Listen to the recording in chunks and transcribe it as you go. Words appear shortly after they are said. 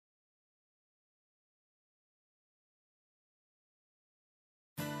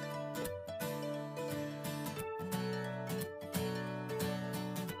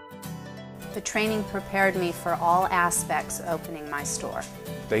The training prepared me for all aspects of opening my store.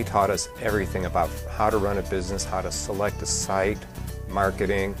 They taught us everything about how to run a business, how to select a site,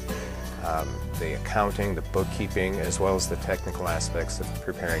 marketing, the accounting, the bookkeeping, as well as the technical aspects of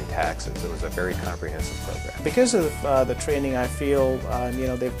preparing taxes. It was a very comprehensive program. Because of the training, I feel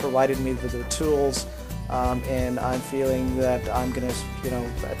they've provided me with the tools, and I'm feeling that I'm going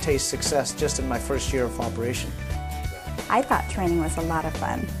to taste success just in my first year of operation. I thought training was a lot of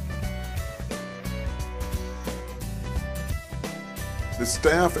fun. The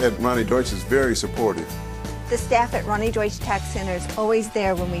staff at Roni Deutch is very supportive. The staff at Roni Deutch Tax Center is always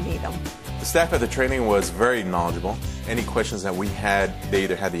there when we need them. The staff at the training was very knowledgeable. Any questions that we had, they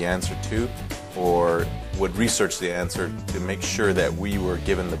either had the answer to or would research the answer to make sure that we were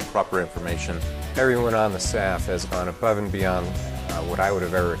given the proper information. Everyone on the staff has gone above and beyond what I would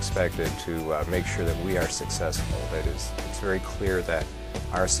have ever expected to make sure that we are successful. It's very clear that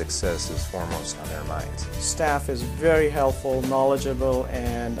our success is foremost on their minds. Staff is very helpful, knowledgeable,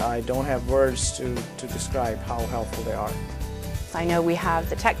 and I don't have words to describe how helpful they are. I know we have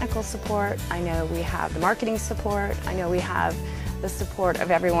the technical support, I know we have the marketing support, I know we have the support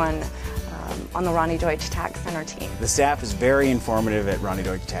of everyone on the Roni Deutch Tax Center team. The staff is very informative at Roni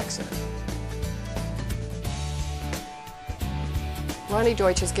Deutch Tax Center. Roni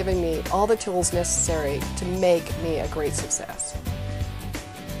Deutch has given me all the tools necessary to make me a great success.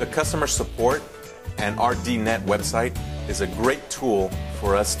 The customer support and our DNet website is a great tool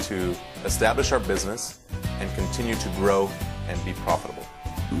for us to establish our business and continue to grow and be profitable.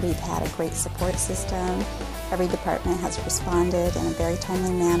 We've had a great support system. Every department has responded in a very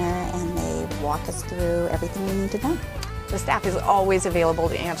timely manner, and they walk us through everything we need to know. The staff is always available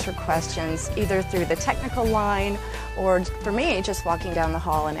to answer questions, either through the technical line or, for me, just walking down the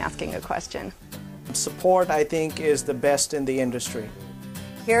hall and asking a question. Support, I think, is the best in the industry.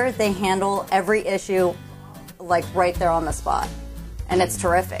 Here they handle every issue like right there on the spot, and it's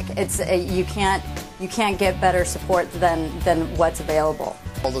terrific. You can't get better support than what's available.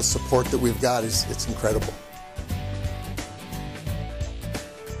 All the support that we've got it's incredible.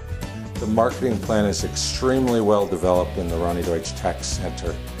 The marketing plan is extremely well developed in the Roni Deutch Tax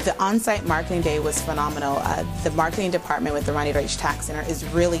Center. The on-site marketing day was phenomenal. The marketing department with the Roni Deutch Tax Center is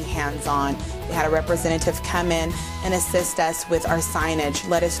really hands-on. They had a representative come in and assist us with our signage,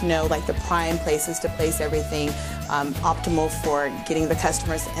 let us know like the prime places to place everything, optimal for getting the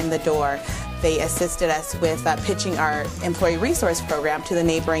customers in the door. They assisted us with pitching our employee resource program to the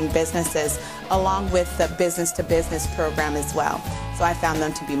neighboring businesses, along with the business-to-business program as well. So I found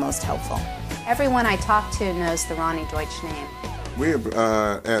them to be most helpful. Everyone I talk to knows the Roni Deutch name. We have,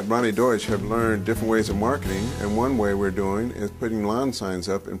 at Roni Deutch have learned different ways of marketing, and one way we're doing is putting lawn signs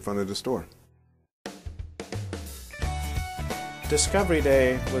up in front of the store. Discovery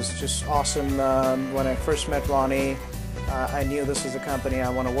Day was just awesome. When I first met Roni, I knew this was a company I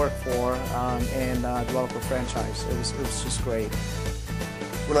want to work for and develop a franchise. It was just great.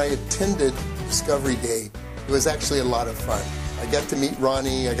 When I attended Discovery Day, it was actually a lot of fun. I got to meet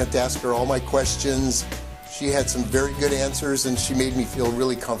Roni, I got to ask her all my questions. She had some very good answers, and she made me feel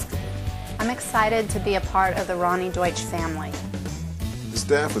really comfortable. I'm excited to be a part of the Roni Deutch family. The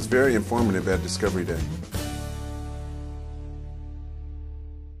staff was very informative at Discovery Day.